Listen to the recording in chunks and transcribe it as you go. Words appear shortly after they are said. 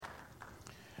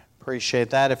Appreciate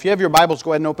that. If you have your Bibles,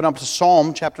 go ahead and open up to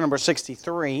Psalm chapter number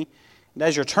 63. And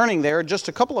as you're turning there, just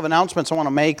a couple of announcements I want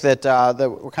to make that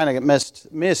were kind of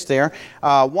missed there.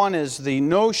 One is the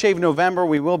No Shave November.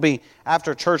 We will be,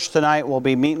 after church tonight, we'll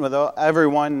be meeting with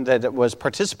everyone that was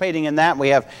participating in that.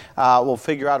 We'll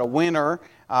figure out a winner.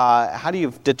 How do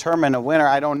you determine a winner?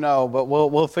 I don't know, but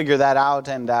we'll figure that out,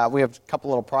 and we have a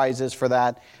couple little prizes for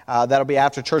that. That'll be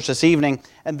after church this evening.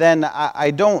 And then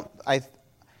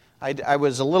I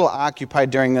was a little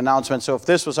occupied during the announcement, so if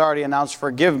this was already announced,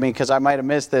 forgive me because I might have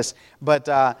missed this. But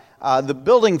the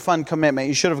building fund commitment,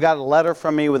 you should have got a letter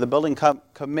from me with a building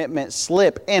commitment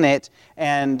slip in it.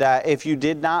 And if you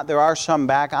did not, there are some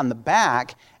back on the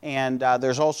back. And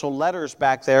there's also letters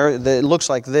back there that looks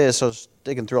like this. I was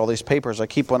digging through all these papers. I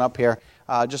keep one up here.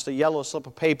 Just a yellow slip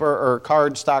of paper, or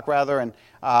card stock rather,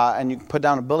 and you can put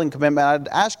down a building commitment. I'd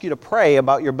ask you to pray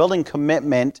about your building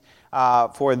commitment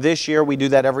for this year. We do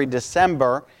that every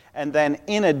December. And then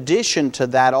in addition to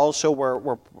that, also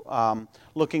we're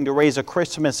looking to raise a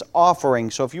Christmas offering.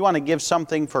 So if you want to give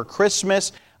something for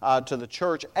Christmas to the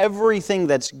church, everything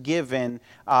that's given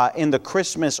in the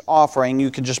Christmas offering,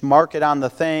 you can just mark it on the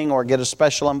thing or get a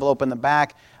special envelope in the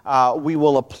back. We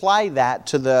will apply that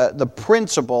to the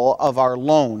principal of our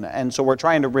loan. And so we're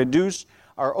trying to reduce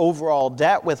our overall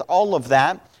debt with all of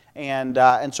that.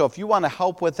 And so if you want to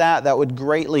help with that, that would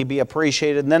greatly be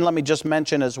appreciated. And then let me just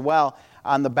mention as well,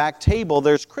 on the back table,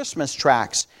 there's Christmas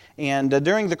tracts. And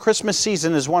during the Christmas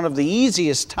season is one of the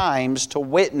easiest times to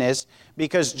witness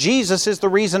because Jesus is the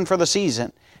reason for the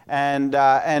season.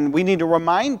 And we need to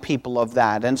remind people of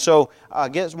that. And so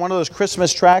get one of those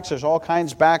Christmas tracts. There's all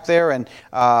kinds back there. And,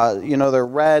 they're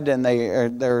red and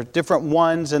they're different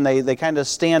ones. And they kind of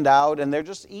stand out. And they're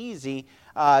just easy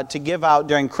to give out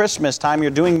during Christmas time.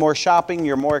 You're doing more shopping,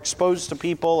 you're more exposed to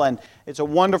people, and it's a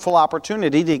wonderful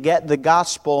opportunity to get the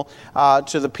gospel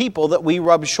to the people that we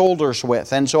rub shoulders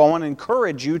with. And so I want to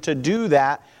encourage you to do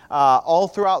that all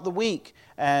throughout the week,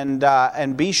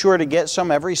 and be sure to get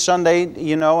some every Sunday,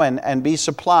 and be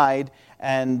supplied,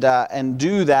 and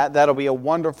do that. That'll be a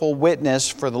wonderful witness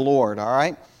for the Lord, all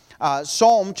right?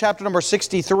 Psalm chapter number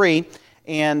 63,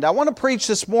 and I want to preach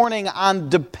this morning on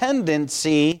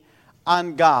dependency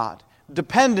on God.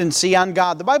 Dependency on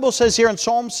God. The Bible says here in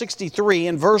Psalm 63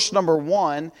 in verse number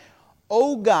 1,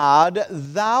 O God,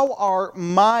 thou art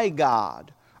my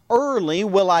God. Early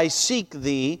will I seek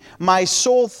thee. My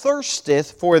soul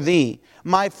thirsteth for thee.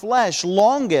 My flesh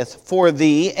longeth for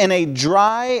thee in a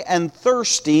dry and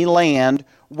thirsty land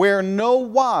where no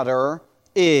water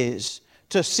is,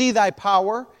 to see thy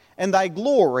power and thy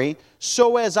glory,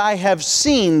 so as I have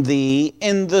seen thee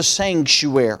in the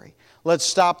sanctuary. Let's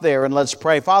stop there and let's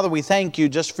pray. Father, we thank you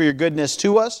just for your goodness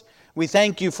to us. We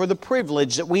thank you for the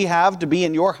privilege that we have to be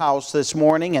in your house this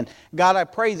morning. And God, I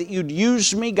pray that you'd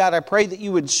use me. God, I pray that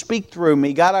you would speak through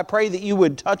me. God, I pray that you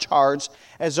would touch hearts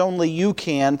as only you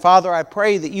can. Father, I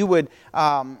pray that you would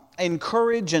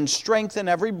encourage and strengthen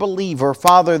every believer,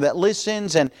 Father, that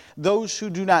listens, and those who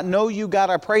do not know you.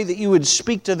 God, I pray that you would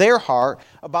speak to their heart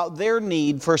about their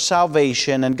need for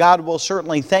salvation, and God will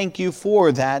certainly thank you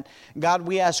for that. God,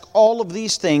 we ask all of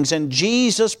these things in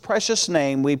Jesus' precious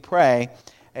name we pray.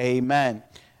 Amen.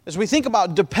 As we think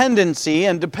about dependency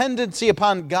and dependency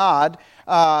upon God,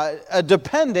 a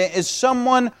dependent is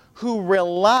someone who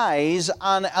relies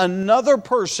on another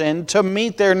person to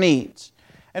meet their needs.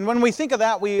 And when we think of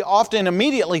that, we often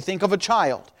immediately think of a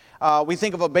child. We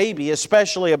think of a baby,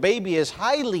 especially a baby is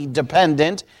highly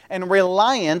dependent and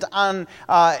reliant on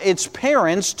its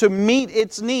parents to meet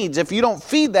its needs. If you don't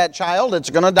feed that child, it's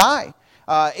going to die.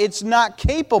 It's not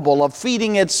capable of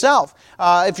feeding itself.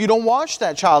 If you don't wash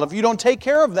that child, if you don't take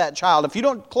care of that child, if you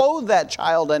don't clothe that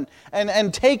child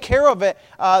and take care of it,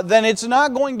 then it's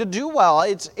not going to do well.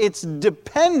 It's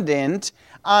dependent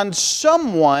on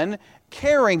someone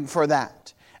caring for that.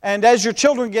 And as your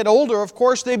children get older, of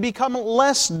course, they become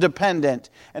less dependent.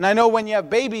 And I know when you have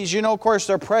babies, of course,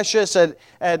 they're precious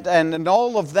and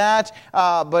all of that.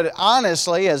 But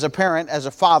honestly, as a parent, as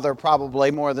a father, probably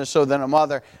more than so than a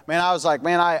mother, I was like,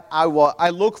 I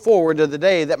look forward to the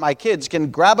day that my kids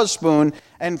can grab a spoon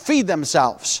and feed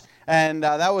themselves. And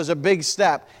that was a big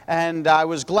step. And I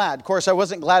was glad. Of course, I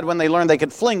wasn't glad when they learned they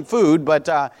could fling food, but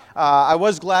I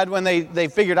was glad when they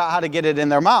figured out how to get it in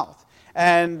their mouth.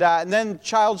 And then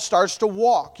child starts to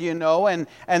walk, and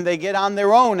they get on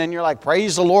their own, and you're like,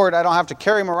 praise the Lord, I don't have to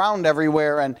carry them around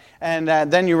everywhere. And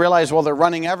then you realize, well, they're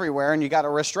running everywhere, and you got to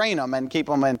restrain them and keep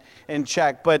them in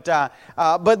check. But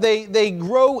they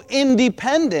grow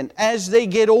independent as they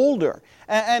get older.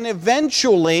 And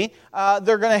eventually,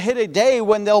 they're going to hit a day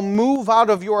when they'll move out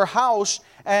of your house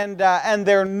and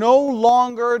they're no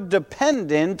longer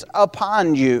dependent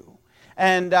upon you.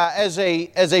 And as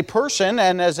a person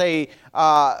and as a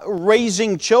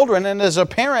raising children and as a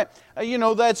parent,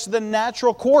 that's the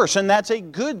natural course, and that's a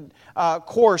good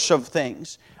course of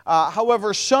things.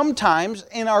 However, sometimes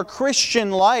in our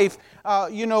Christian life,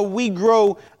 we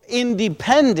grow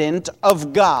independent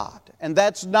of God, and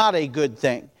that's not a good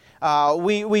thing.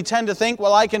 We tend to think,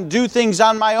 well, I can do things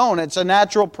on my own. It's a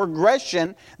natural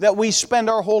progression that we spend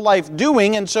our whole life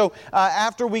doing. And so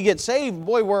after we get saved,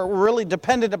 boy, we're really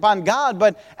dependent upon God.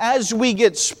 But as we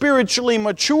get spiritually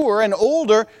mature and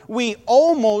older, we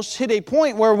almost hit a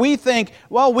point where we think,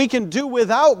 well, we can do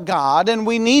without God. And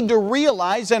we need to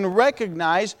realize and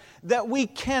recognize that we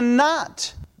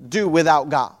cannot do without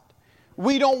God.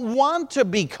 We don't want to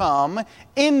become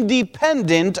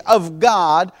independent of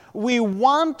God. We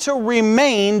want to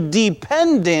remain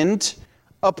dependent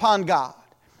upon God.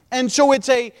 And so it's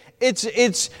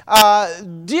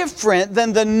different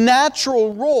than the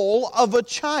natural role of a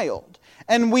child.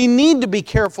 And we need to be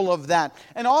careful of that.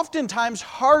 And oftentimes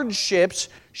hardships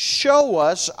show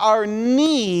us our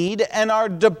need and our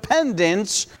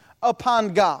dependence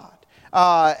upon God.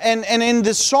 And in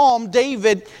the psalm,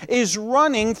 David is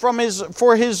running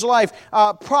for his life.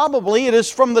 Probably it is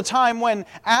from the time when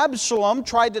Absalom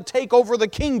tried to take over the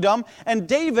kingdom, and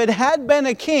David had been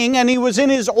a king, and he was in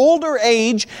his older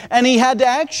age, and he had to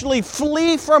actually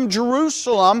flee from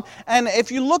Jerusalem. And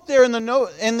if you look there in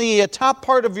the top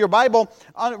part of your Bible,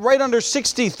 right under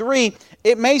 63,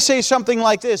 it may say something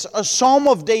like this: a psalm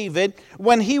of David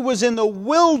when he was in the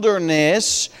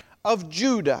wilderness of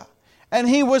Judah. And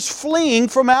he was fleeing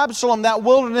from Absalom. That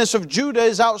wilderness of Judah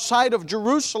is outside of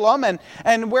Jerusalem,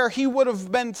 and where he would have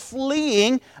been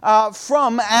fleeing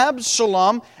from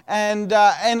Absalom. And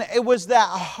it was that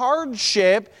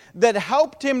hardship that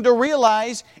helped him to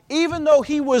realize, even though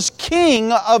he was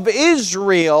king of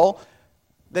Israel,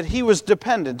 that he was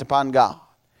dependent upon God.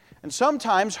 And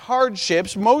sometimes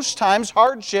hardships, most times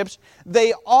hardships,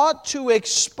 they ought to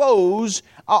expose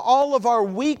all of our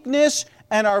weakness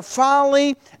and our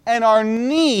folly and our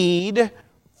need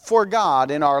for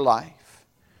God in our life.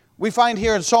 We find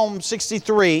here in Psalm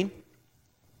 63,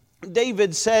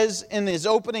 David says in his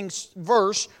opening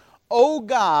verse, "O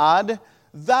God,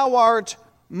 thou art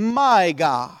my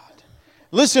God."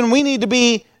 Listen, we need to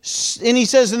be, and he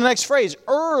says in the next phrase,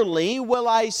 "Early will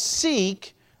I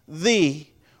seek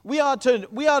thee." We ought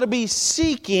to be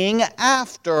seeking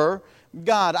after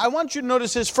God. I want you to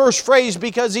notice his first phrase,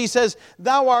 because he says,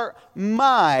 "Thou art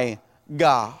my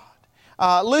God."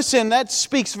 Listen, that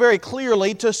speaks very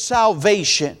clearly to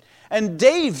salvation. And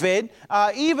David,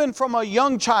 even from a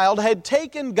young child, had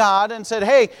taken God and said,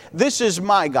 "Hey, this is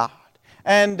my God."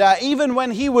 And even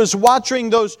when he was watching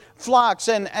those flocks,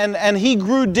 and he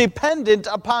grew dependent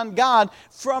upon God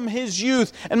from his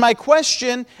youth. And my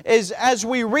question is, as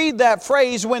we read that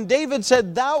phrase, when David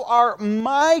said, "Thou art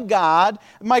my God,"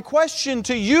 my question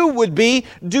to you would be,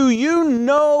 do you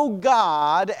know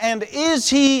God, and is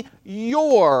He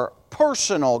your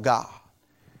personal God?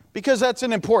 Because that's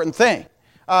an important thing.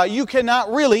 You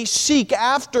cannot really seek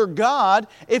after God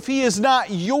if He is not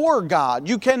your God.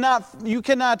 You cannot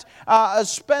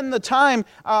spend the time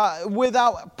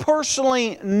without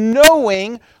personally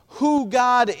knowing who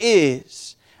God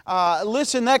is.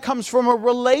 Listen, that comes from a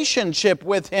relationship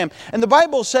with Him. And the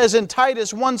Bible says in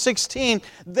Titus 1:16,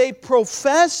 "They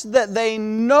profess that they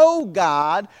know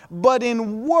God, but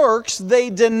in works they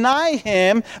deny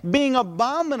Him, being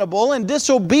abominable and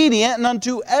disobedient, and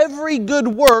unto every good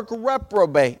work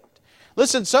reprobate."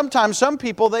 Listen, sometimes some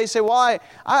people, they say, "Well,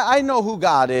 I know who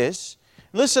God is."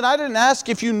 Listen, I didn't ask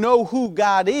if you know who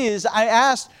God is. I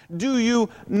asked, do you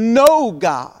know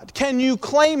God? Can you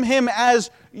claim Him as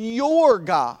your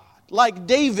God, like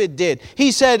David did?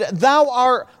 He said, "Thou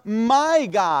art my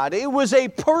God." It was a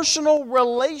personal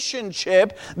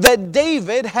relationship that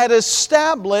David had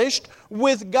established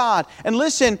with God. And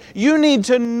listen, you need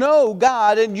to know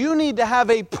God, and you need to have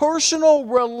a personal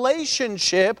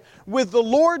relationship with the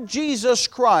Lord Jesus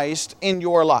Christ in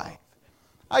your life.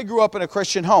 I grew up in a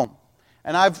Christian home.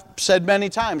 And I've said many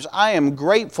times, I am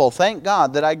grateful, thank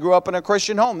God, that I grew up in a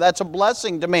Christian home. That's a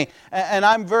blessing to me, and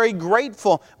I'm very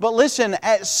grateful. But listen,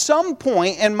 at some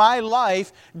point in my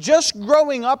life, just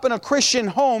growing up in a Christian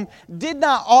home did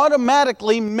not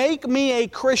automatically make me a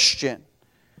Christian.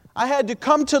 I had to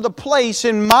come to the place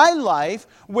in my life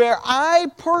where I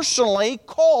personally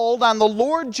called on the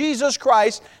Lord Jesus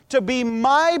Christ to be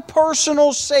my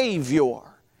personal Savior.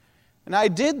 And I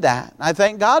did that. I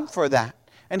thank God for that.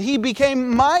 And He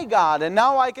became my God, and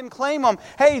now I can claim Him.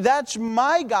 Hey, that's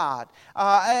my God.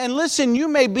 And listen, you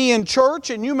may be in church,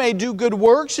 and you may do good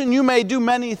works, and you may do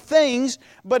many things,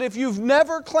 but if you've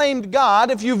never claimed God,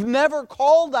 if you've never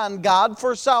called on God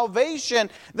for salvation,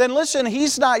 then listen,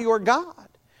 He's not your God.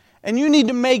 And you need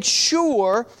to make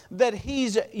sure that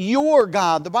He's your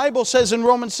God. The Bible says in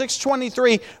Romans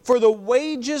 6:23, "For the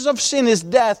wages of sin is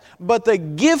death, but the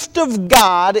gift of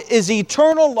God is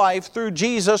eternal life through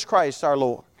Jesus Christ our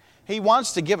Lord." He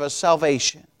wants to give us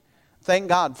salvation. Thank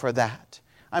God for that.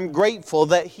 I'm grateful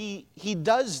that He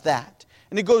does that.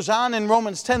 And it goes on in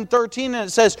Romans 10:13, and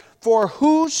it says, "For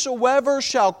whosoever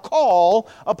shall call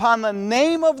upon the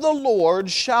name of the Lord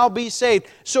shall be saved."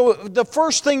 So the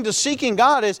first thing to seeking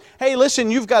God is, hey,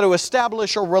 listen, you've got to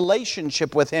establish a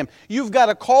relationship with Him. You've got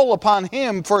to call upon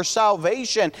Him for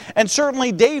salvation. And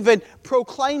certainly David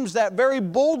proclaims that very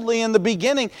boldly in the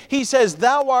beginning. He says,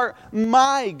 "Thou art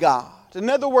my God." In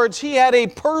other words, he had a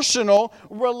personal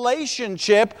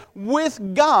relationship with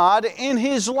God in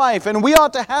his life. And we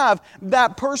ought to have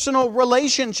that personal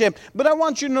relationship. But I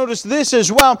want you to notice this as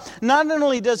well. Not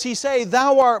only does he say,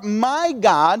 "Thou art my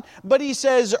God," but he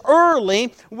says,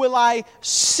 "Early will I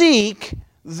seek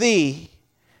thee."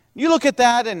 You look at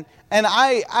that, and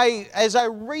I as I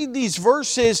read these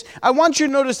verses, I want you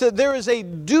to notice that there is a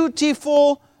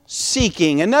dutiful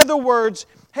seeking. In other words,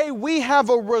 hey, we have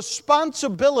a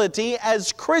responsibility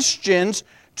as Christians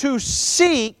to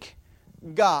seek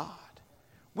God.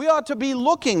 We ought to be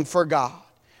looking for God.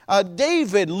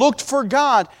 David looked for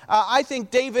God. I think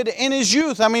David in his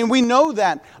youth, we know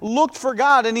that, looked for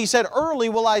God, and he said, "Early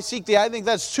will I seek thee." I think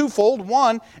that's twofold.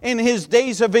 One, in his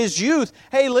days of his youth.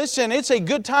 Hey, listen, it's a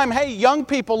good time. Hey, young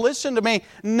people, listen to me.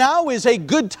 Now is a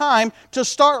good time to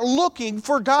start looking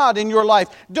for God in your life.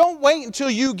 Don't wait until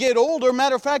you get older.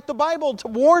 Matter of fact, the Bible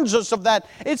warns us of that.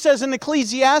 It says in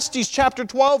Ecclesiastes chapter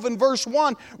 12 and verse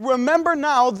 1, "Remember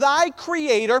now thy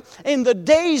Creator in the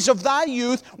days of thy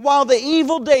youth, while the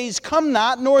evil days come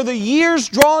not, nor the years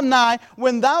draw nigh,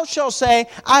 when thou shalt say,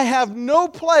 I have no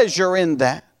pleasure in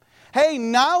them." Hey,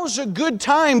 now's a good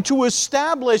time to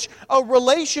establish a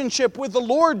relationship with the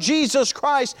Lord Jesus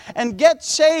Christ and get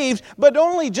saved, but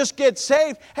only just get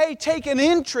saved. Hey, take an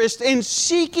interest in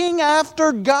seeking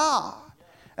after God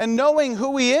and knowing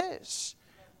who He is.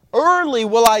 Early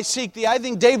will I seek thee. I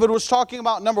think David was talking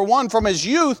about, number one, from his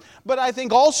youth, but I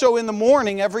think also in the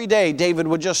morning every day David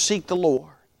would just seek the Lord.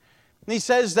 And he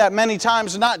says that many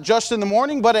times, not just in the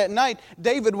morning, but at night.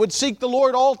 David would seek the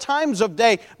Lord all times of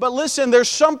day. But listen, there's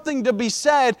something to be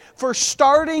said for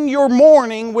starting your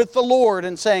morning with the Lord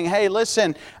and saying, hey,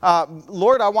 listen,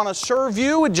 Lord, I want to serve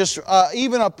you, and just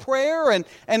even a prayer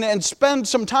and spend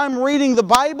some time reading the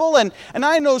Bible. And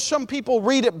I know some people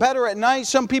read it better at night.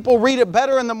 Some people read it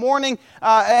better in the morning.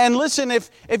 And listen, if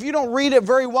you don't read it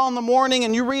very well in the morning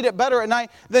and you read it better at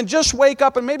night, then just wake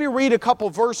up and maybe read a couple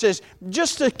verses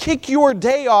just to kick your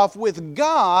day off with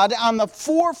God on the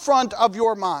forefront of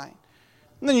your mind.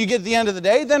 And then you get to the end of the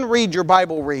day, then read your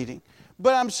Bible reading.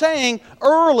 But I'm saying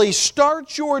early,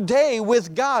 start your day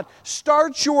with God.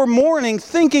 Start your morning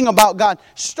thinking about God.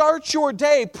 Start your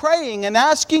day praying and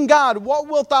asking God, what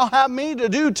wilt thou have me to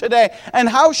do today? And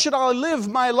how should I live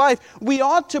my life? We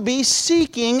ought to be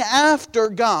seeking after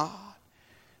God.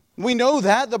 We know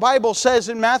that. The Bible says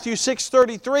in Matthew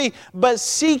 6:33, "But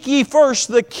seek ye first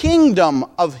the kingdom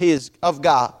of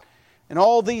God, and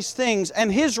all these things,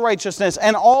 and His righteousness,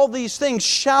 and all these things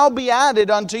shall be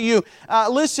added unto you."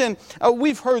 Listen,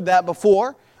 we've heard that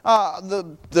before.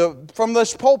 From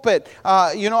this pulpit,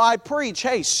 I preach,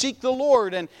 hey, seek the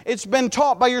Lord, and it's been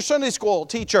taught by your Sunday school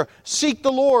teacher, seek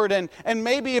the Lord, and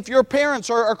maybe if your parents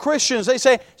are Christians, they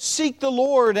say, seek the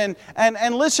Lord, and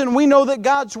listen, we know that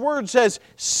God's Word says,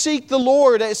 seek the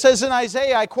Lord. It says in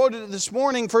Isaiah, I quoted it this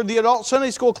morning for the adult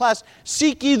Sunday school class,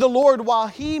 seek ye the Lord while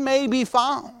He may be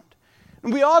found.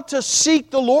 And we ought to seek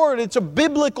the Lord. It's a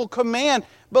biblical command,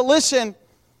 but listen,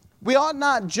 we ought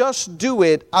not just do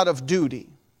it out of duty.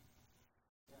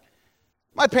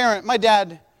 My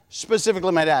dad,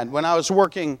 when I was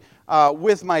working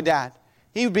with my dad,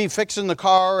 he would be fixing the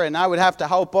car and I would have to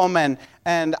help him.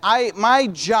 And my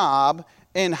job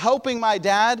in helping my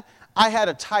dad, I had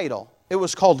a title. It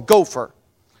was called gopher.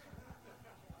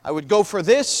 I would go for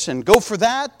this and go for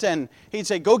that. And he'd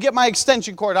say, go get my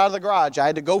extension cord out of the garage. I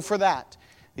had to go for that.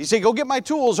 He'd say, go get my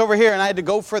tools over here, and I had to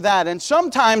go for that. And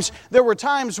sometimes there were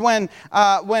times when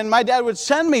my dad would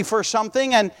send me for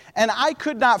something, and I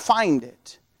could not find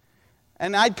it.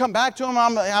 And I'd come back to him,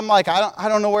 I'm like, I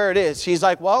don't know where it is. He's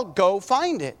like, well, go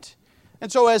find it.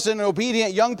 And so as an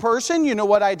obedient young person, you know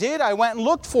what I did? I went and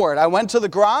looked for it. I went to the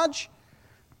garage.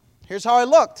 Here's how I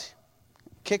looked.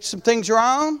 Kick some things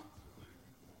around.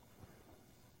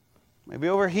 Maybe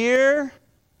over here.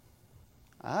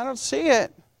 I don't see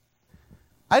it.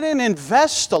 I didn't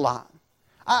invest a lot.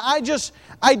 I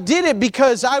did it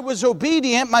because I was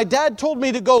obedient. My dad told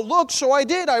me to go look, so I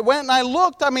did. I went and I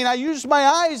looked. I used my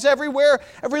eyes everywhere,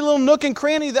 every little nook and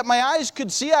cranny that my eyes could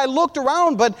see. I looked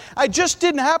around, but I just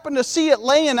didn't happen to see it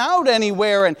laying out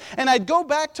anywhere. And I'd go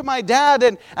back to my dad,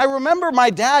 and I remember my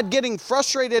dad getting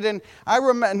frustrated, and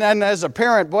and as a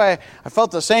parent, boy, I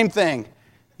felt the same thing.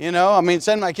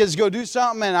 Send my kids to go do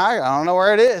something, and I don't know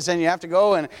where it is. And you have to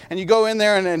go, and you go in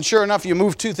there, and sure enough, you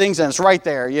move two things, and it's right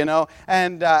there,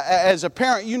 And as a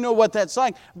parent, you know what that's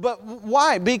like. But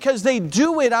why? Because they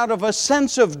do it out of a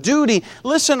sense of duty.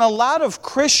 Listen, a lot of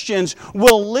Christians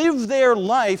will live their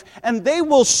life, and they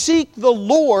will seek the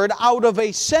Lord out of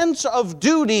a sense of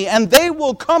duty, and they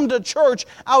will come to church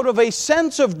out of a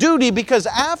sense of duty, because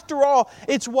after all,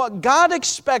 it's what God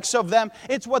expects of them.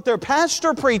 It's what their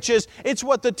pastor preaches. It's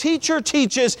what the teacher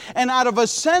teaches, and out of a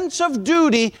sense of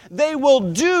duty, they will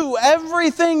do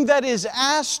everything that is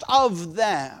asked of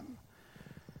them.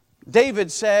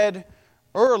 David said,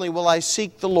 "Early will I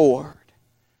seek the Lord."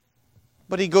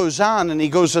 But he goes on and he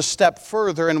goes a step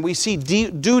further, and we see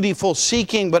dutiful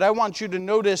seeking. But I want you to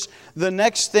notice the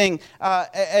next thing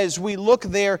as we look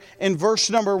there in verse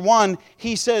number 1.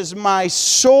 He says, "My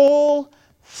soul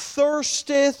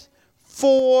thirsteth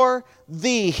for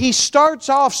thee." He starts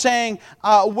off saying,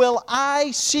 will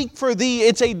I seek for thee?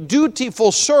 It's a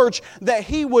dutiful search that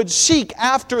he would seek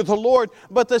after the Lord.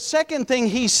 But the second thing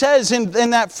he says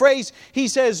in that phrase, he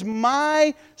says,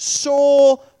 "My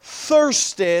soul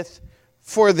thirsteth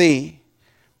for thee."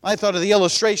 I thought of the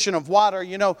illustration of water.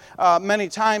 Many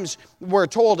times we're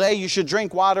told, hey, you should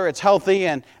drink water, it's healthy.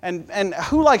 And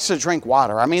who likes to drink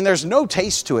water? There's no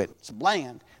taste to it. It's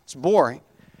bland. It's boring.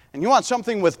 And you want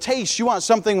something with taste, you want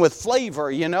something with flavor,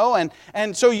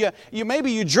 And so maybe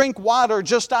you drink water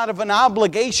just out of an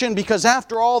obligation, because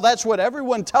after all, that's what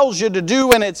everyone tells you to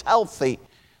do, and it's healthy.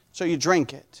 So you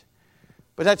drink it.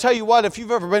 But I tell you what, if you've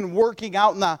ever been working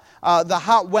out in the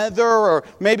hot weather, or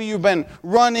maybe you've been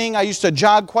running. I used to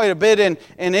jog quite a bit in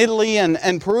Italy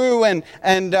and Peru, and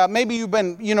maybe you've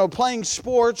been playing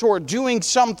sports or doing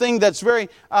something that's very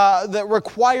that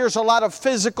requires a lot of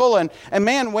physical. And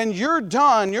man, when you're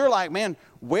done, you're like, man,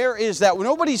 where is that? When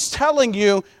nobody's telling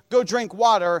you, go drink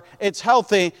water, it's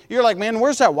healthy. You're like, man,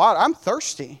 where's that water? I'm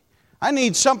thirsty. I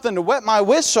need something to wet my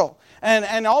whistle.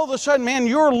 And all of a sudden, man,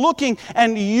 you're looking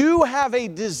and you have a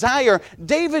desire.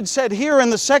 David said here in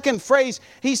the second phrase,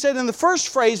 he said in the first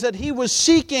phrase that he was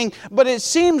seeking, but it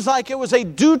seems like it was a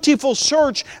dutiful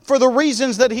search for the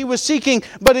reasons that he was seeking.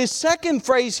 But his second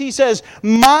phrase, he says,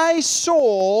 "My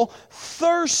soul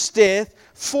thirsteth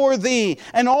for thee."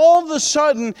 And all of a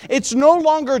sudden, it's no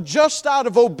longer just out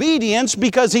of obedience,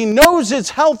 because he knows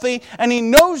it's healthy and he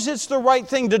knows it's the right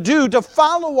thing to do, to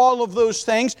follow all of those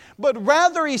things. But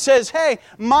rather he says, hey,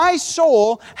 my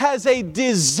soul has a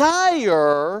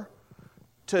desire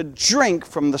to drink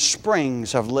from the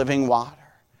springs of living water.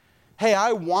 Hey,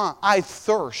 I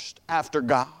thirst after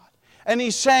God. And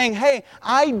he's saying, hey,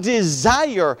 I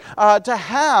desire to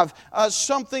have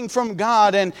something from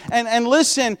God. And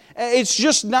listen, it's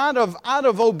just not out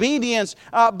of obedience,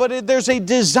 but there's a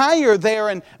desire there.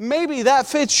 And maybe that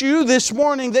fits you this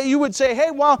morning, that you would say,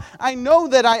 hey, well, I know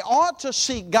that I ought to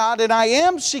seek God, and I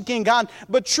am seeking God.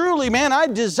 But truly, man, I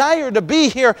desire to be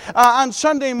here on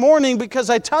Sunday morning,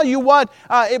 because I tell you what,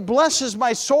 it blesses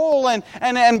my soul.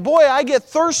 And boy, I get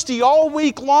thirsty all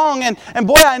week long. And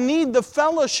boy, I need the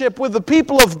fellowship with the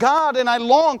people of God, and I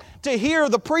long to hear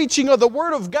the preaching of the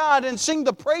Word of God and sing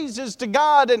the praises to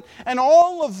God and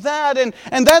all of that. And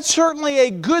that's certainly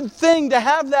a good thing to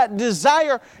have that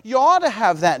desire. You ought to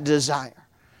have that desire.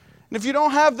 And if you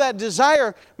don't have that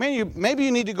desire, man, maybe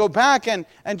you need to go back and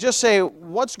just say,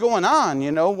 what's going on?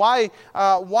 Why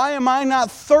am I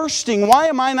not thirsting? Why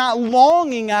am I not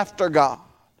longing after God?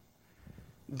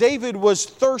 David was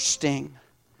thirsting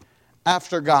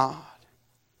after God.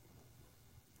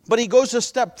 But he goes a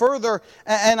step further,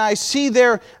 and I see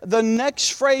there the next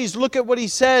phrase. Look at what he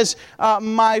says.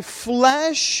 My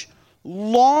flesh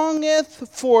longeth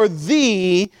for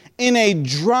thee in a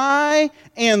dry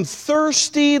and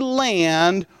thirsty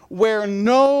land where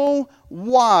no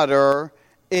water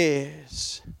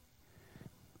is.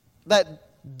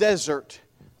 That desert,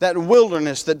 that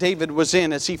wilderness that David was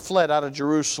in as he fled out of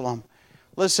Jerusalem.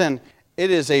 Listen,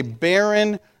 it is a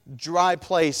barren, dry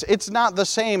place. It's not the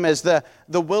same as the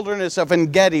wilderness of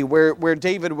En-Gedi where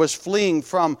David was fleeing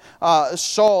from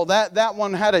Saul. That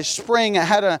one had a spring, it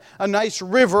had a nice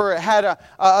river, it had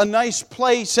a nice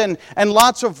place and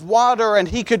lots of water, and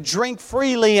he could drink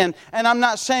freely. And I'm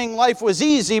not saying life was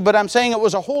easy, but I'm saying it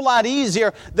was a whole lot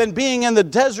easier than being in the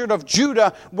desert of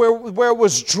Judah where it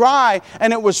was dry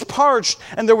and it was parched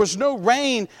and there was no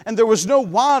rain and there was no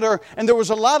water and there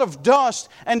was a lot of dust.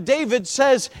 And David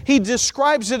says, he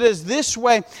describes it as this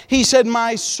way. He said,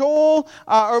 my soul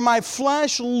or my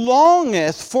flesh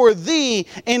longeth for thee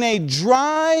in a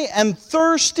dry and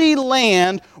thirsty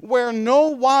land where no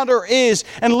water is.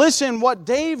 And listen, what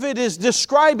David is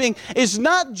describing is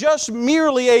not just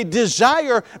merely a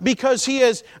desire because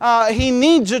he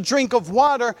needs a drink of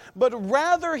water, but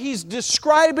rather he's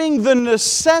describing the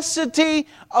necessity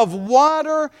of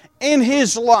water in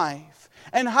his life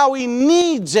and how he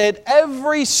needs it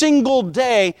every single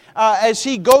day as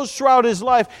he goes throughout his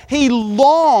life. He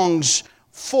longs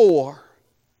for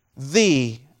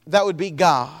thee, that would be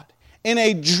God, in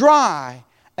a dry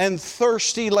and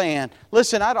thirsty land.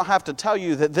 Listen, I don't have to tell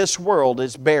you that this world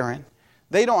is barren.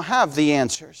 They don't have the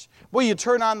answers. Well, you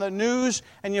turn on the news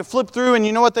and you flip through and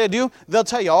you know what they do? They'll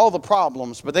tell you all the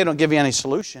problems, but they don't give you any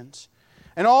solutions.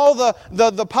 And all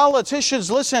the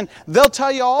politicians, listen, they'll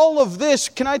tell you all of this.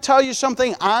 Can I tell you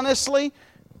something honestly?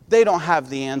 They don't have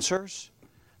the answers.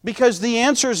 Because the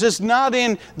answers is not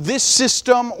in this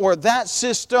system or that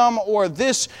system or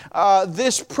this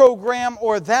program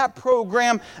or that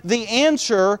program. The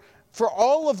answer for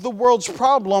all of the world's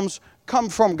problems come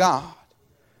from God.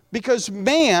 Because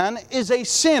man is a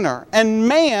sinner and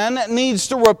man needs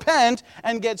to repent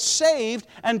and get saved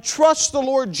and trust the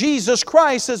Lord Jesus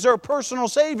Christ as their personal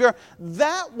Savior.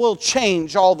 That will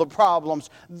change all the problems.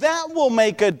 That will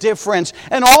make a difference.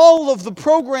 And all of the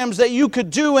programs that you could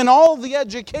do and all the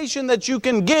education that you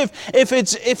can give, if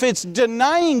it's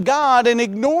denying God and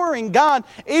ignoring God,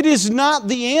 it is not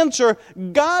the answer.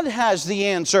 God has the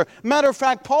answer. Matter of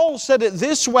fact, Paul said it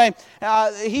this way.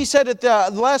 He said at the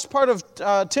last part of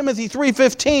Timothy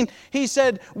 3:15, he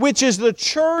said, which is the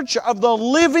church of the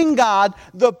living God,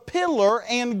 the pillar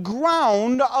and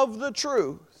ground of the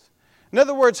truth. In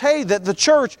other words, hey, that the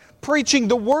church preaching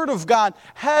the Word of God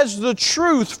has the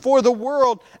truth for the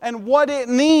world and what it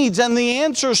needs and the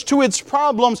answers to its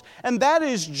problems. And that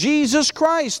is Jesus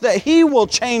Christ, that He will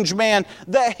change man,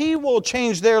 that He will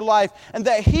change their life, and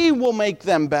that He will make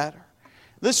them better.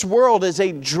 This world is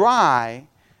a dry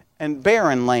and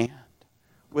barren land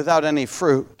without any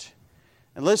fruit.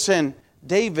 And listen,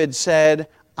 David said,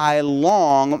 I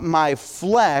long, my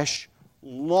flesh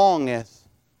longeth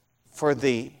for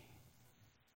thee.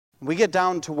 We get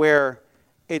down to where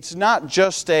it's not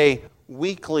just a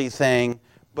weekly thing,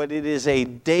 but it is a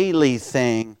daily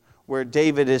thing where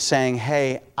David is saying,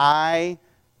 hey, I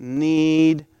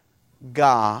need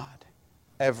God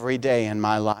every day in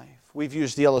my life. We've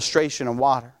used the illustration of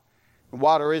water.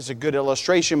 Water is a good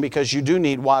illustration because you do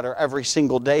need water every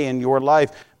single day in your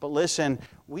life. But listen,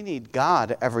 we need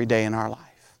God every day in our life.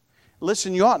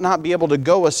 Listen, you ought not be able to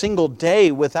go a single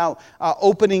day without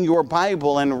opening your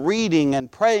Bible and reading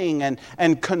and praying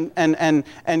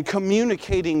and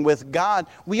communicating with God.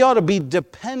 We ought to be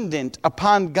dependent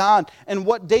upon God. And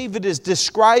what David is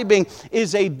describing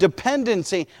is a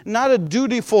dependency, not a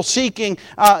dutiful seeking.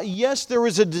 Yes, there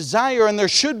is a desire and there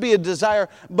should be a desire,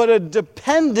 but a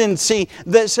dependency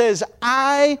that says,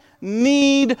 I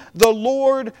need the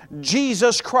Lord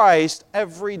Jesus Christ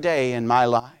every day in my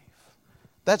life.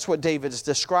 That's what David is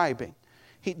describing.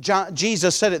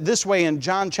 Jesus said it this way in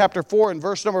John chapter 4 and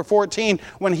verse number 14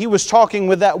 when he was talking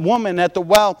with that woman at the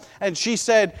well, and she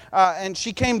said, and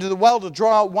she came to the well to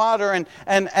draw out water,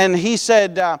 and he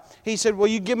said, will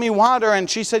you give me water? And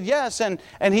she said, yes. And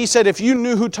he said, if you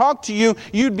knew who talked to you,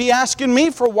 you'd be asking me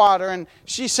for water. And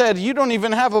she said, you don't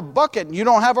even have a bucket. You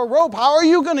don't have a rope. How are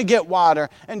you going to get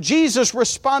water? And Jesus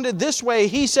responded this way.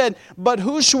 He said, but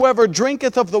whosoever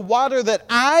drinketh of the water that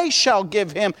I shall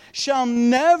give him shall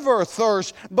never thirst.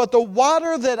 But the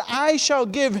water that I shall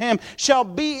give him shall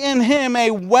be in him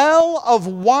a well of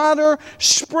water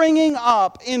springing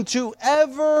up into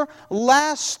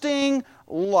everlasting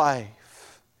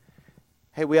life.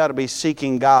 Hey, we ought to be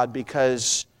seeking God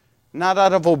because, not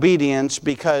out of obedience,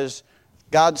 because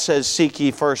God says, seek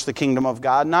ye first the kingdom of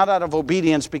God. Not out of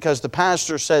obedience because the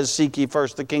pastor says, seek ye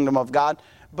first the kingdom of God.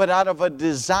 But out of a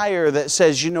desire that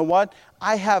says, you know what?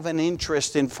 I have an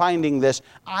interest in finding this.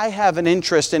 I have an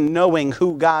interest in knowing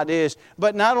who God is.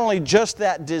 But not only just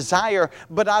that desire,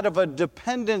 but out of a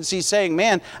dependency saying,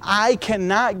 man, I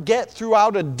cannot get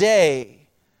throughout a day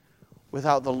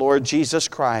without the Lord Jesus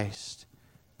Christ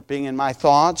being in my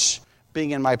thoughts,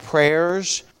 being in my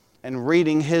prayers and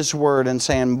reading His Word and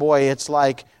saying, boy, it's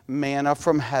like manna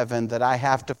from heaven that I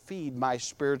have to feed my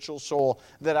spiritual soul,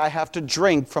 that I have to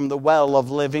drink from the well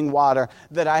of living water,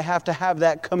 that I have to have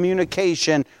that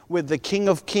communication with the King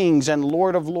of Kings and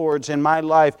Lord of Lords in my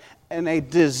life, and a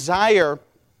desire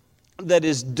that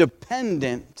is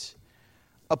dependent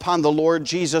upon the Lord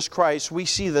Jesus Christ. We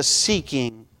see the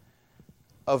seeking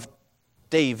of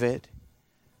David.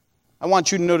 I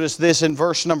want you to notice this in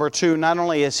verse number 2. Not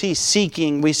only is he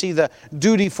seeking, we see the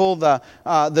dutiful,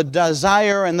 the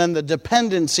desire, and then the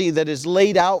dependency that is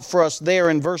laid out for us there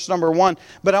in verse number 1.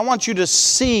 But I want you to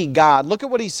see God. Look at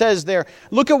what he says there.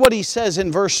 Look at what he says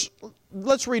in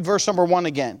let's read verse number 1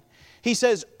 again. He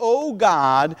says, O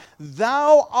God,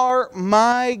 Thou art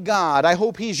my God. I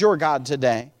hope He's your God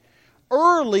today.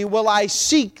 Early will I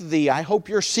seek Thee. I hope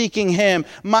you're seeking Him.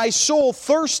 My soul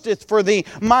thirsteth for Thee.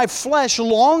 My flesh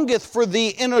longeth for Thee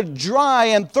in a dry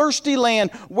and thirsty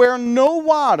land where no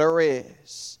water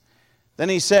is. Then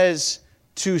he says,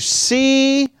 to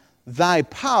see Thy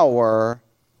power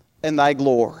and Thy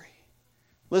glory.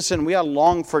 Listen, we ought to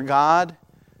long for God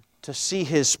to see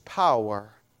His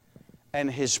power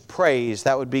and His praise.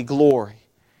 That would be glory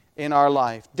in our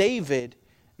life. David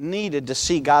needed to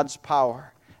see God's power.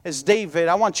 As David,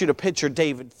 I want you to picture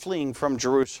David fleeing from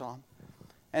Jerusalem.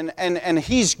 And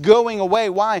he's going away.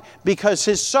 Why? Because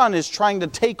his son is trying to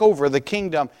take over the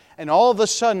kingdom. And all of a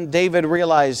sudden, David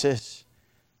realizes,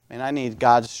 man, I need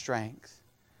God's strength.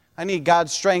 I need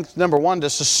God's strength, number one, to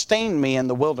sustain me in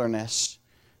the wilderness.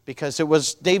 Because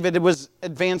David was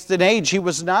advanced in age. He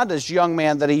was not this young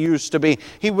man that he used to be.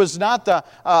 He was not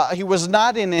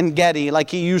in En-Gedi like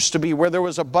he used to be, where there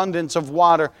was abundance of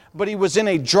water. But he was in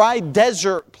a dry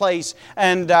desert place,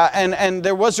 and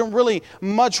there wasn't really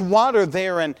much water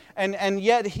there. And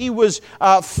yet he was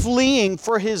fleeing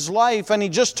for his life, and he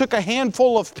just took a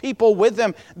handful of people with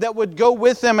him that would go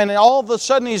with him. And all of a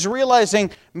sudden he's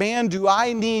realizing, man, do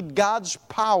I need God's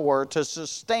power to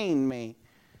sustain me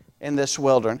in this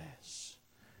wilderness.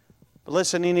 But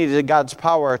listen, he needed God's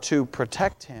power to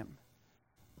protect him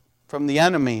from the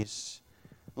enemies.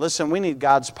 Listen, we need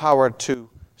God's power to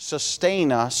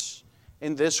sustain us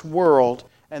in this world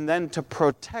and then to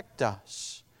protect us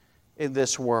in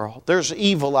this world. There's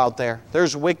evil out there.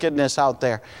 There's wickedness out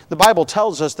there. The Bible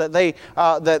tells us that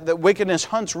that wickedness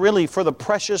hunts really for the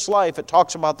precious life. It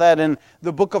talks about that in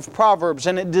the book of Proverbs,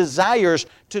 and it desires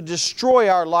to destroy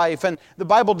our life. And the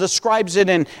Bible describes it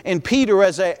in Peter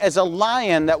as a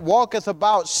lion that walketh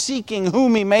about seeking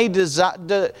whom he may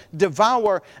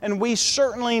devour. And we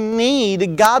certainly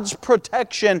need God's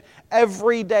protection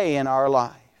every day in our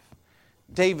life.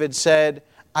 David said,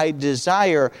 I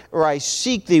desire, or I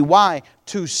seek Thee. Why?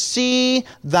 To see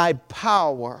Thy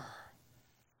power.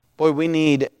 Boy, we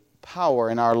need power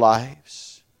in our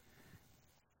lives.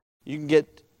 You can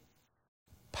get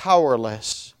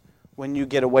powerless when you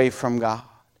get away from God.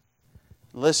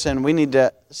 Listen, we need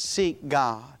to seek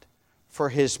God for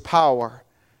His power.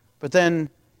 But then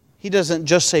He doesn't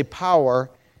just say power.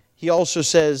 He also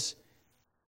says,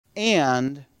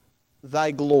 and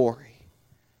Thy glory.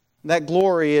 That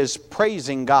glory is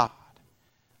praising God.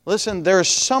 Listen, there's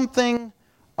something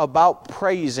about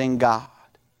praising God.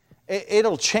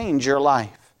 It'll change your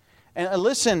life. And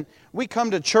listen, we come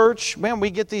to church, man,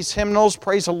 we get these hymnals,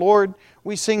 praise the Lord.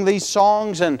 We sing these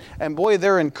songs, and boy,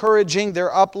 they're encouraging,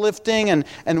 they're uplifting,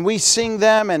 and we sing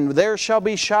them, and there shall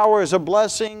be showers of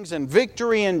blessings, and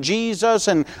victory in Jesus,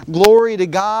 and glory to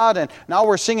God. And now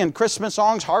we're singing Christmas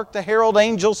songs, Hark the Herald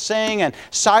Angels Sing, and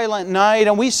Silent Night,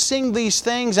 and we sing these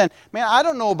things. And man, I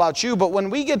don't know about you, but when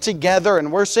we get together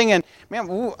and we're singing,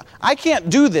 man, I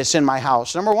can't do this in my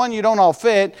house. Number one, you don't all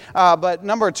fit, but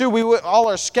number two, all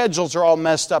our schedules are all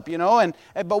messed up,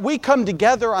 but we come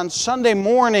together on Sunday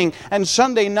morning and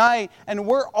Sunday night, and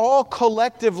we're all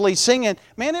collectively singing.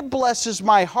 Man, it blesses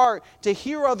my heart to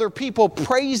hear other people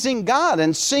praising God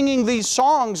and singing these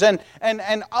songs and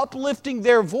uplifting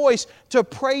their voice to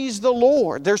praise the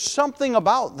Lord. There's something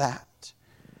about that.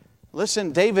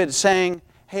 Listen, David's saying,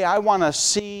 hey, I want to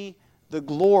see the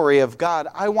glory of God.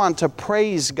 I want to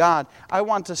praise God. I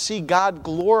want to see God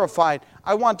glorified.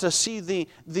 I want to see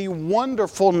the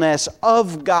wonderfulness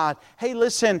of God. Hey,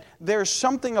 listen, there's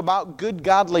something about good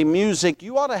godly music.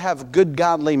 You ought to have good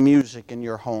godly music in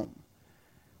your home.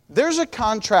 There's a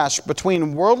contrast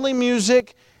between worldly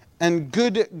music and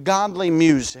good godly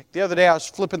music. The other day I was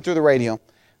flipping through the radio.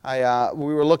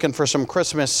 We were looking for some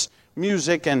Christmas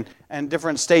music and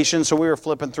different stations, so we were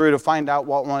flipping through to find out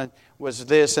what one was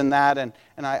this and that, and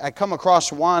I come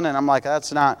across one, and I'm like,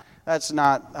 that's not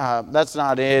that's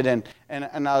not it.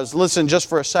 And I was listening just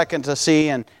for a second to see,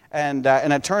 and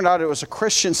it turned out it was a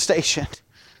Christian station.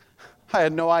 I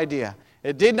had no idea.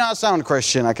 It did not sound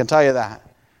Christian, I can tell you that.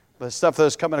 The stuff that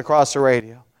was coming across the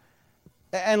radio.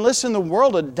 And listen, the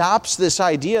world adopts this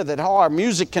idea that our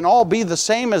music can all be the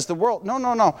same as the world.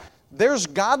 No. There's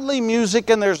godly music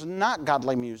and there's not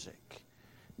godly music.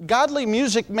 Godly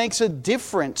music makes a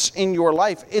difference in your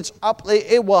life.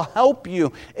 It will help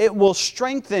you. It will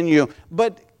strengthen you.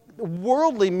 But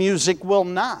worldly music will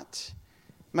not.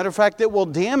 Matter of fact, it will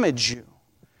damage you.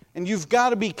 And you've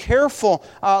got to be careful.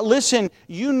 Listen,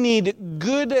 you need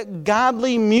good,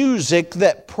 godly music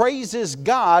that praises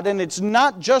God. And it's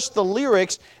not just the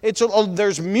lyrics.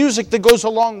 There's music that goes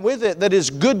along with it that is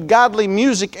good, godly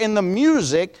music in the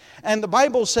music. And the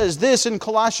Bible says this in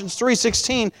Colossians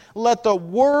 3:16, "Let the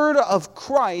word of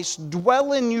Christ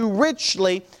dwell in you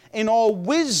richly in all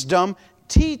wisdom,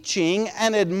 teaching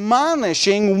and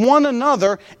admonishing one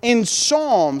another in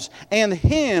psalms and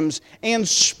hymns and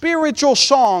spiritual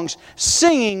songs,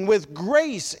 singing with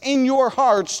grace in your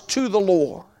hearts to the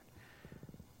Lord."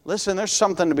 Listen, there's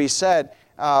something to be said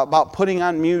about putting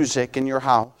on music in your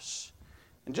house.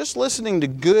 And just listening to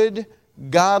good,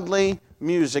 godly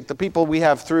music. The people we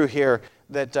have through here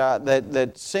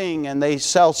that sing and they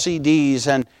sell CDs,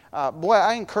 and boy,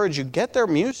 I encourage you, get their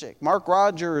music. Mark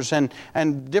Rogers and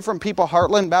different people,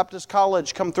 Heartland Baptist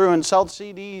College, come through and sell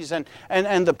CDs,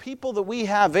 and the people that we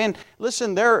have in,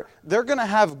 listen, they're going to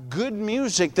have good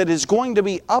music that is going to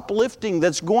be uplifting,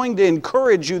 that's going to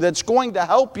encourage you, that's going to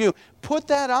help you. Put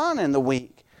that on in the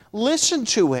week. Listen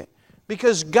to it,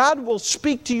 because God will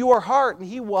speak to your heart and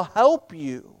He will help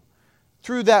you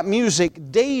through that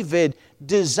music. David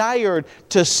desired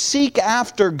to seek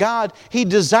after God. He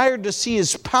desired to see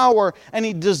His power, and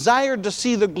he desired to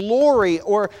see the glory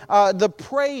or the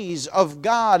praise of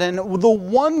God and the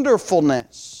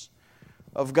wonderfulness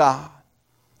of God.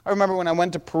 I remember when I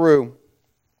went to Peru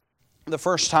the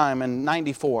first time in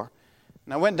 '94.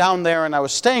 And I went down there and I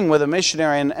was staying with a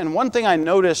missionary. And one thing I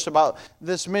noticed about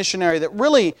this missionary that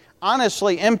really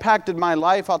honestly impacted my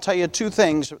life, I'll tell you two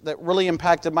things that really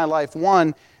impacted my life.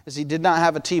 One is he did not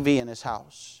have a TV in his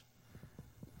house.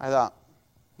 I thought,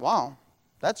 wow,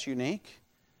 that's unique.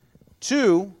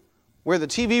 Two, where the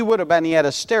TV would have been, he had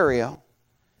a stereo.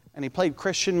 And he played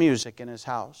Christian music in his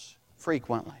house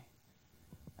frequently.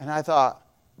 And I thought,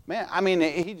 man, I mean,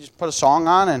 he just put a song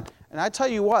on. And I tell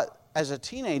you what, as a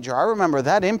teenager, I remember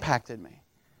that impacted me.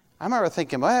 I remember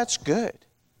thinking, well, that's good.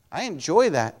 I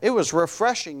enjoy that. It was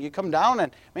refreshing. You come down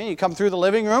and, man, you come through the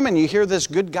living room and you hear this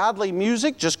good godly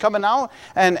music just coming out.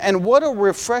 And what a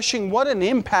refreshing, what an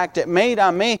impact it made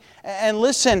on me. And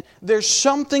listen, there's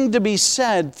something to be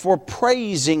said for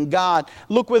praising God.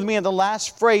 Look with me at the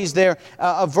last phrase there,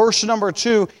 verse number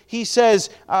 2. He says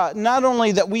not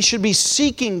only that we should be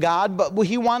seeking God, but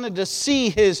he wanted to see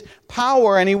His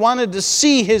power and he wanted to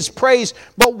see His praise.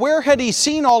 But where had he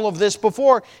seen all of this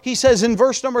before? He says in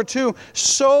verse number 2,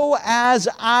 "So as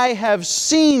I have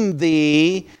seen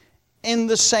thee in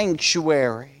the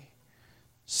sanctuary."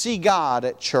 See God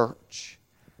at church.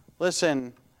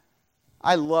 Listen,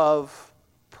 I love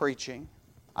preaching.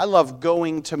 I love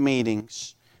going to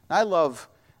meetings. I love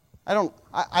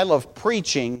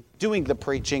preaching, doing the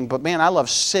preaching, but man, I love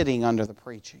sitting under the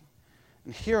preaching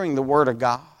and hearing the Word of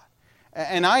God.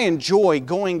 And I enjoy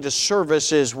going to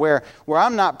services where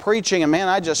I'm not preaching, and man,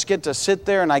 I just get to sit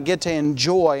there and I get to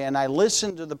enjoy and I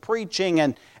listen to the preaching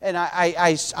and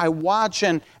I watch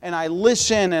and I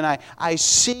listen and I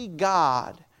see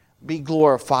God be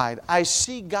glorified. I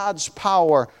see God's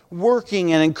power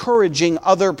working and encouraging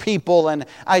other people, and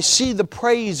I see the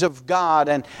praise of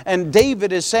God. And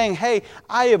David is saying, hey,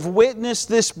 I have witnessed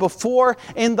this before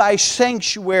in thy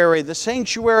sanctuary. The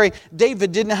sanctuary,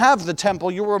 David didn't have the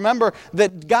temple. You remember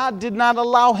that God did not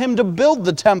allow him to build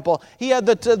the temple. He had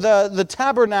the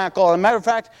tabernacle. As a matter of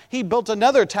fact, he built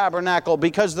another tabernacle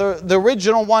because the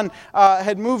original one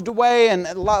had moved away, and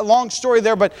long story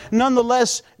there, but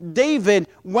nonetheless, David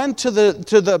went to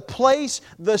the place.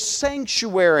 The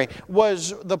sanctuary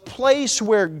was the place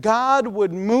where God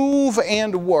would move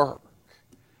and work.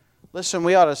 Listen,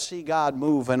 we ought to see God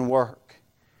move and work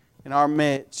in our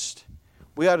midst.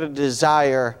 We ought to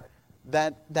desire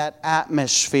that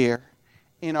atmosphere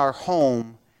in our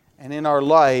home and in our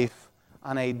life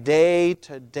on a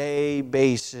day-to-day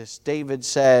basis. David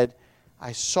said,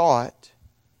 I saw it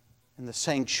in the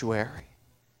sanctuary,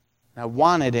 and I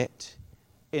wanted it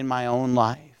in my own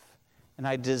life. And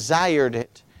I desired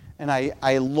it, and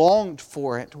I longed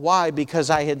for it. Why? Because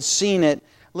I had seen it.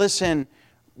 Listen,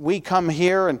 we come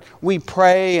here and we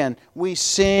pray and we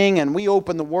sing and we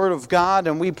open the Word of God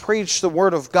and we preach the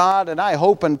Word of God, and I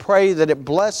hope and pray that it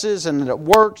blesses and that it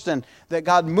works and that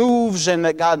God moves and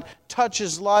that God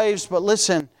touches lives. But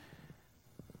listen,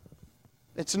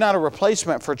 it's not a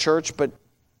replacement for church, but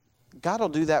God will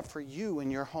do that for you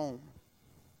in your home.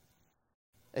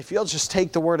 If you'll just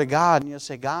take the Word of God and you'll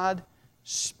say, God,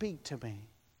 speak to me.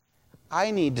 I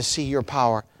need to see your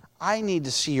power. I need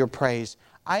to see your praise.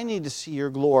 I need to see your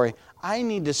glory. I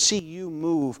need to see you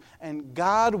move. And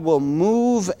God will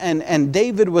move. And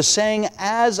David was saying,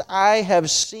 as I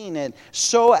have seen it,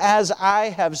 so as I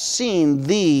have seen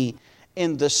thee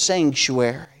in the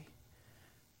sanctuary.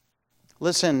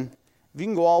 Listen, if you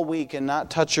can go all week and not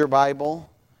touch your Bible,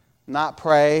 not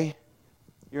pray,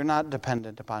 you're not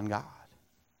dependent upon God.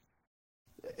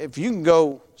 If you can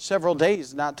go several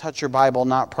days and not touch your Bible,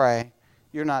 not pray,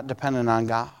 you're not dependent on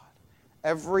God.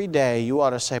 Every day you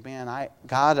ought to say, man,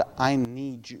 God, I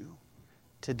need you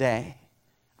today.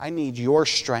 I need your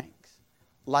strength,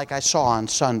 like I saw on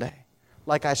Sunday,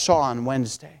 like I saw on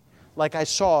Wednesday, like I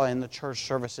saw in the church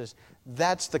services.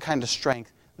 That's the kind of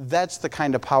strength, that's the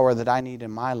kind of power that I need in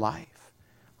my life.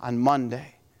 On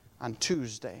Monday, on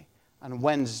Tuesday, on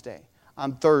Wednesday,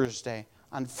 on Thursday,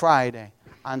 on Friday,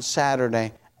 on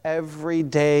Saturday, every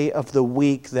day of the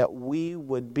week, that we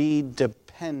would be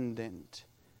dependent.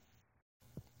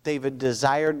 David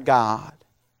desired God.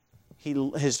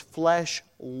 His flesh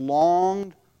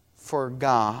longed for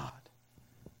God,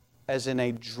 as in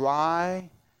a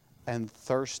dry and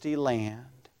thirsty land.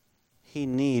 He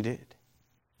needed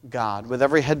God. With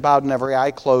every head bowed and every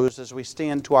eye closed, as we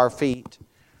stand to our feet,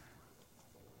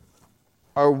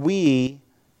 are we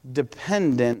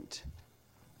dependent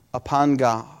upon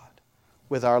God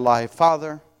with our life?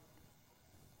 Father,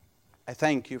 I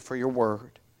thank you for your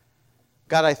word.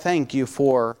 God, I thank you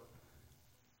for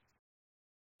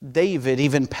David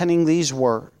even penning these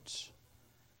words.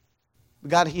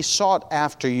 God, he sought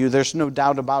after you. There's no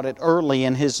doubt about it. Early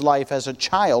in his life as a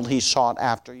child, he sought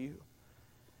after you.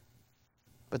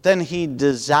 But then he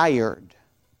desired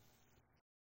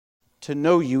to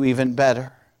know you even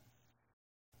better.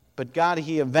 But God,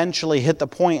 he eventually hit the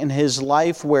point in his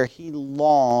life where he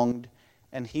longed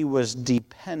and he was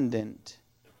dependent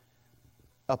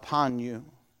upon you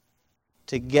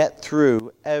to get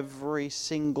through every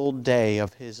single day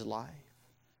of his life.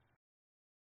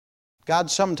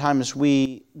 God, sometimes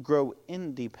we grow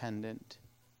independent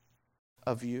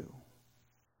of you.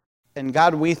 And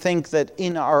God, we think that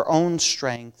in our own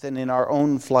strength and in our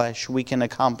own flesh we can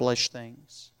accomplish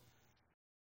things.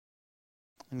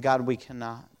 And God, we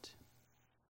cannot.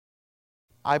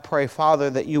 I pray, Father,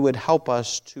 that you would help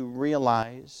us to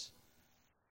realize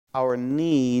our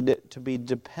need to be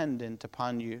dependent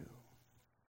upon you.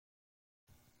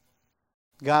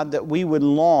 God, that we would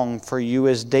long for you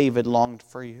as David longed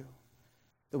for you.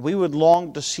 That we would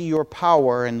long to see your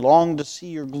power and long to see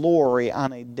your glory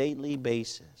on a daily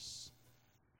basis,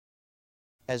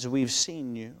 as we've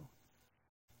seen you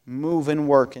move and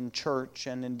work in church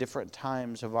and in different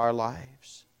times of our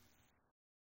lives.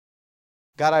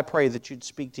 God, I pray that you'd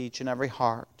speak to each and every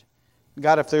heart.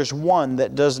 God, if there's one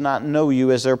that does not know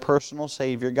you as their personal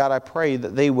Savior, God, I pray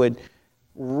that they would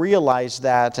realize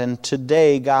that, and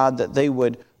today, God, that they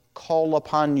would call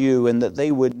upon you and that they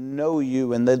would know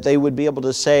you and that they would be able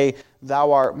to say,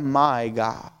 thou art my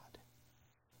God.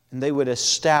 And they would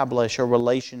establish a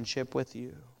relationship with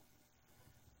you.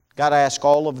 God, I ask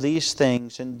all of these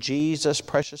things in Jesus'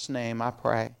 precious name, I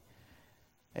pray.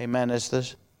 Amen. As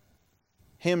the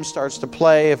hymn starts to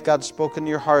play, if God's spoken to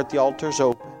your heart, the altar's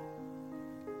open.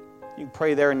 You can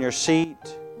pray there in your seat.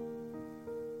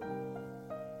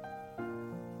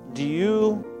 Do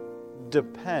you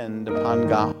depend upon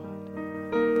God?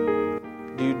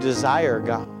 Do you desire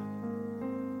God?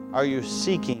 Are you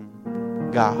seeking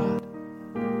God?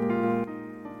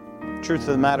 The truth of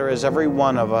the matter is, every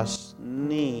one of us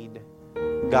need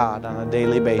God on a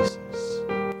daily basis.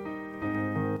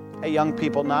 Hey, young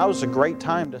people, now is a great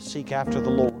time to seek after the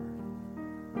Lord.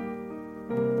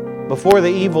 Before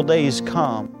the evil days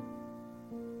come,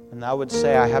 and I would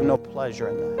say I have no pleasure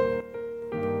in that.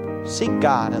 Seek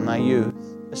God in thy youth.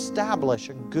 Establish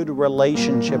a good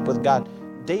relationship with God.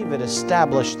 David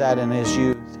established that in his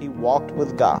youth. He walked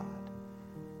with God.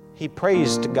 He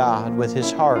praised God with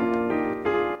his harp,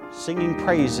 singing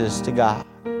praises to God.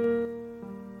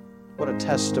 What a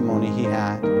testimony he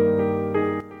had.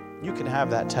 You can have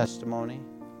that testimony.